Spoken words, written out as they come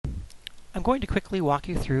I'm going to quickly walk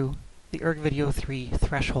you through the ErgVideo 3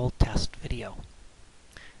 threshold test video.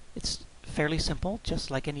 It's fairly simple, just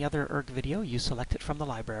like any other Erg video. You select it from the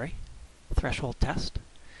library, threshold test,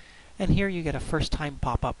 and here you get a first-time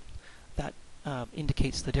pop-up that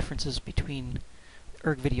indicates the differences between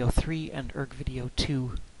ErgVideo 3 and ErgVideo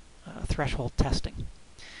 2 threshold testing.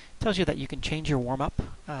 It tells you that you can change your warm-up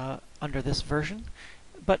under this version,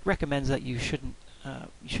 but recommends that you shouldn't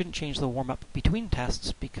change the warm-up between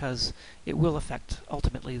tests because it will affect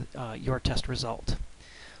ultimately your test result.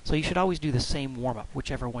 So you should always do the same warm-up,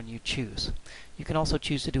 whichever one you choose. You can also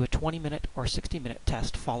choose to do a 20-minute or 60-minute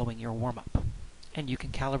test following your warm-up. And you can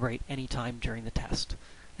calibrate any time during the test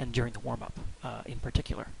and during the warm-up in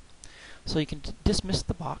particular. So you can dismiss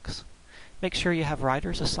the box. Make sure you have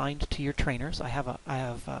riders assigned to your trainers. I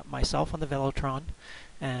have myself on the Velotron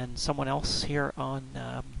and someone else here on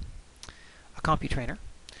a CompuTrainer,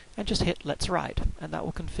 and just hit Let's Ride, and that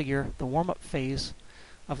will configure the warm-up phase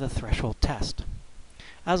of the threshold test.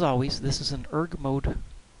 As always, this is an Erg mode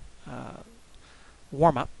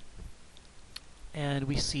warm-up, and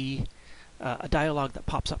we see a dialog that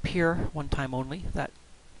pops up here, one time only, that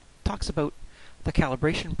talks about the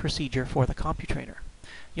calibration procedure for the CompuTrainer.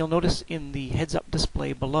 You'll notice in the heads-up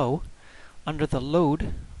display below, under the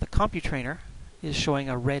load, the CompuTrainer is showing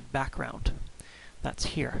a red background. That's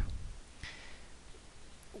here.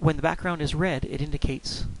 When the background is red, it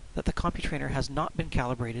indicates that the CompuTrainer has not been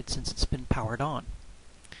calibrated since it's been powered on.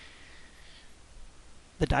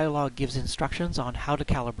 The dialog gives instructions on how to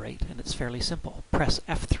calibrate, and it's fairly simple. Press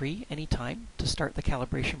F3 anytime to start the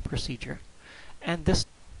calibration procedure, and this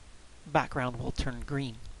background will turn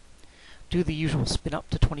green. Do the usual spin up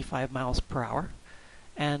to 25 miles per hour,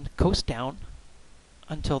 and coast down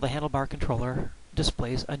until the handlebar controller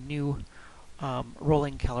displays a new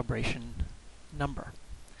rolling calibration number.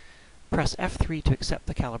 Press F3 to accept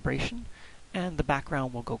the calibration, and the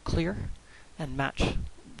background will go clear and match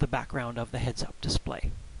the background of the heads-up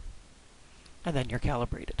display. And then you're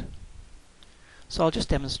calibrated. So I'll just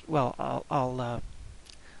demonstrate. Well,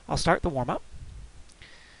 I'll start the warm-up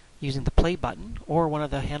using the play button, or one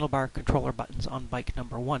of the handlebar controller buttons on bike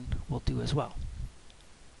number 1 will do as well.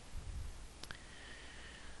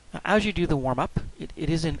 Now, as you do the warm-up, it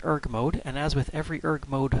is in Erg mode, and as with every Erg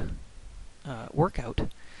mode workout,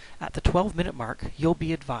 at the 12-minute mark, you'll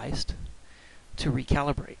be advised to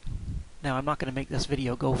recalibrate. Now, I'm not going to make this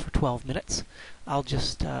video go for 12 minutes. I'll do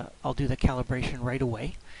the calibration right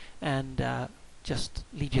away and just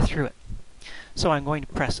lead you through it. So I'm going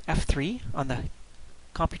to press F3 on the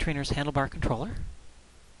CompuTrainer's handlebar controller,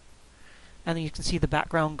 and then you can see the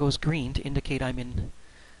background goes green to indicate I'm in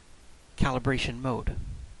calibration mode.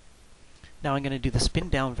 Now I'm going to do the spin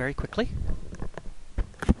down very quickly.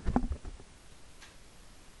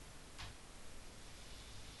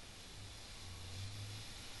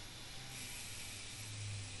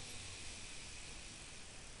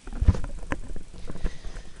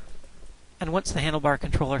 And once the handlebar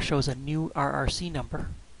controller shows a new RRC number,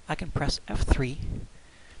 I can press F3,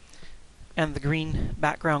 and the green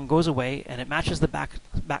background goes away, and it matches the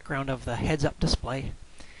background of the heads-up display,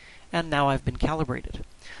 and now I've been calibrated.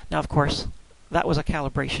 Now, of course, that was a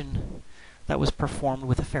calibration that was performed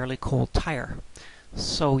with a fairly cold tire,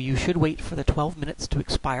 so you should wait for the 12 minutes to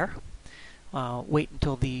expire. Wait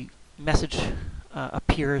until the message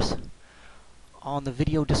appears on the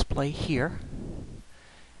video display here,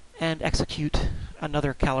 and execute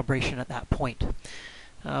another calibration at that point.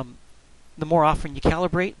 The more often you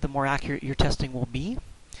calibrate, the more accurate your testing will be,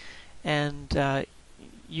 and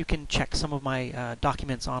you can check some of my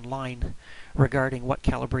documents online regarding what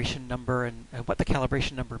calibration number and what the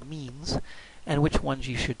calibration number means, and which ones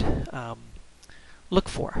you should look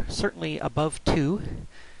for. Certainly above 2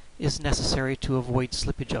 is necessary to avoid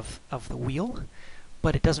slippage of the wheel,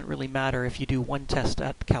 but it doesn't really matter if you do one test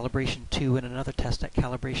at calibration 2 and another test at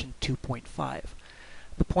calibration 2.5.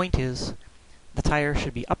 The point is, the tire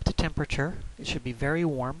should be up to temperature, it should be very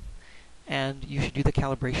warm, and you should do the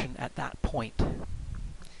calibration at that point.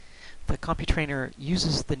 The CompuTrainer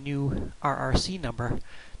uses the new RRC number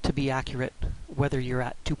to be accurate whether you're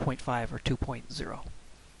at 2.5 or 2.0.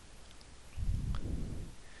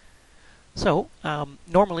 So,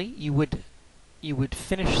 normally you would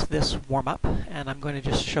finish this warm-up, and I'm going to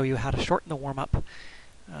just show you how to shorten the warm-up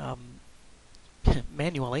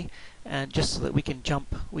manually, and just so that we can jump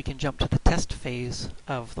to the test phase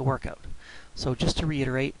of the workout. So just to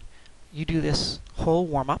reiterate, you do this whole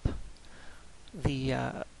warm-up,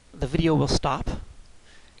 the video will stop,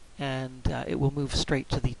 and it will move straight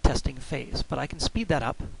to the testing phase. But I can speed that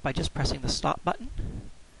up by just pressing the stop button,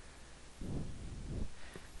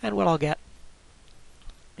 and what I'll get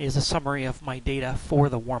is a summary of my data for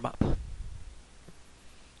the warm-up.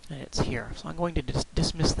 And it's here. So I'm going to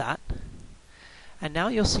dismiss that. And now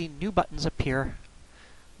you'll see new buttons appear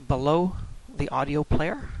below the audio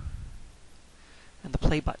player and the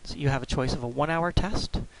play buttons. You have a choice of a 1-hour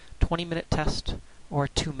test, 20-minute test, or a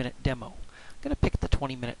 2-minute demo. I'm going to pick the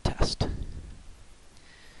 20-minute test.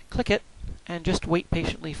 Click it and just wait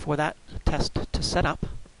patiently for that test to set up.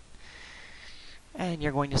 And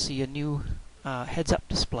you're going to see a new heads-up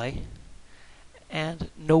display and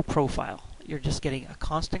no profile. You're just getting a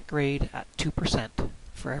constant grade at 2%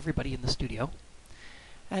 for everybody in the studio.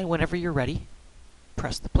 And whenever you're ready,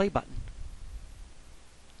 press the play button.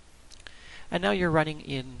 And now you're running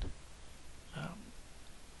in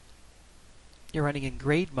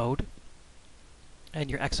grade mode, and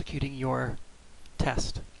you're executing your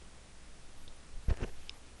test.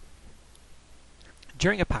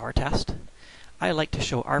 During a power test, I like to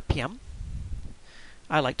show RPM.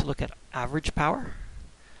 I like to look at average power.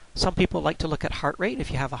 Some people like to look at heart rate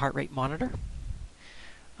if you have a heart rate monitor.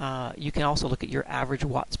 You can also look at your average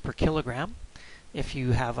watts per kilogram. If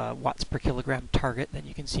you have a watts per kilogram target, then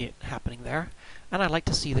you can see it happening there. And I like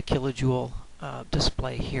to see the kilojoule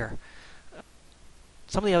display here.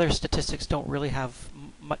 Some of the other statistics don't really have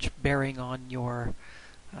much bearing on your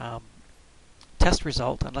test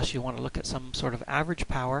result unless you want to look at some sort of average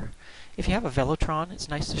power. If you have a Velotron, it's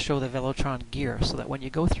nice to show the Velotron gear so that when you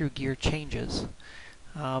go through gear changes,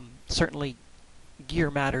 certainly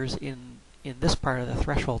gear matters in this part of the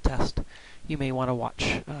threshold test. You may want to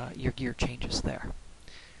watch your gear changes there.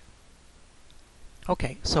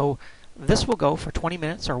 Okay, so this will go for 20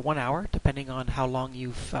 minutes or 1 hour, depending on how long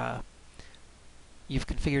you've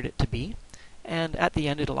configured it to be. And at the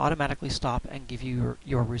end, it'll automatically stop and give you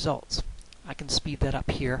your results. I can speed that up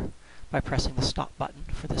here by pressing the stop button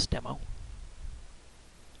for this demo.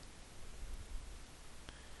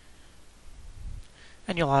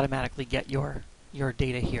 And you'll automatically get your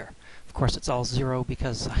data here. Of course, it's all 0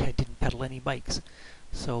 because I didn't pedal any bikes.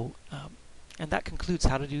 So, and that concludes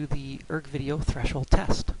how to do the ErgVideo Threshold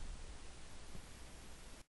test.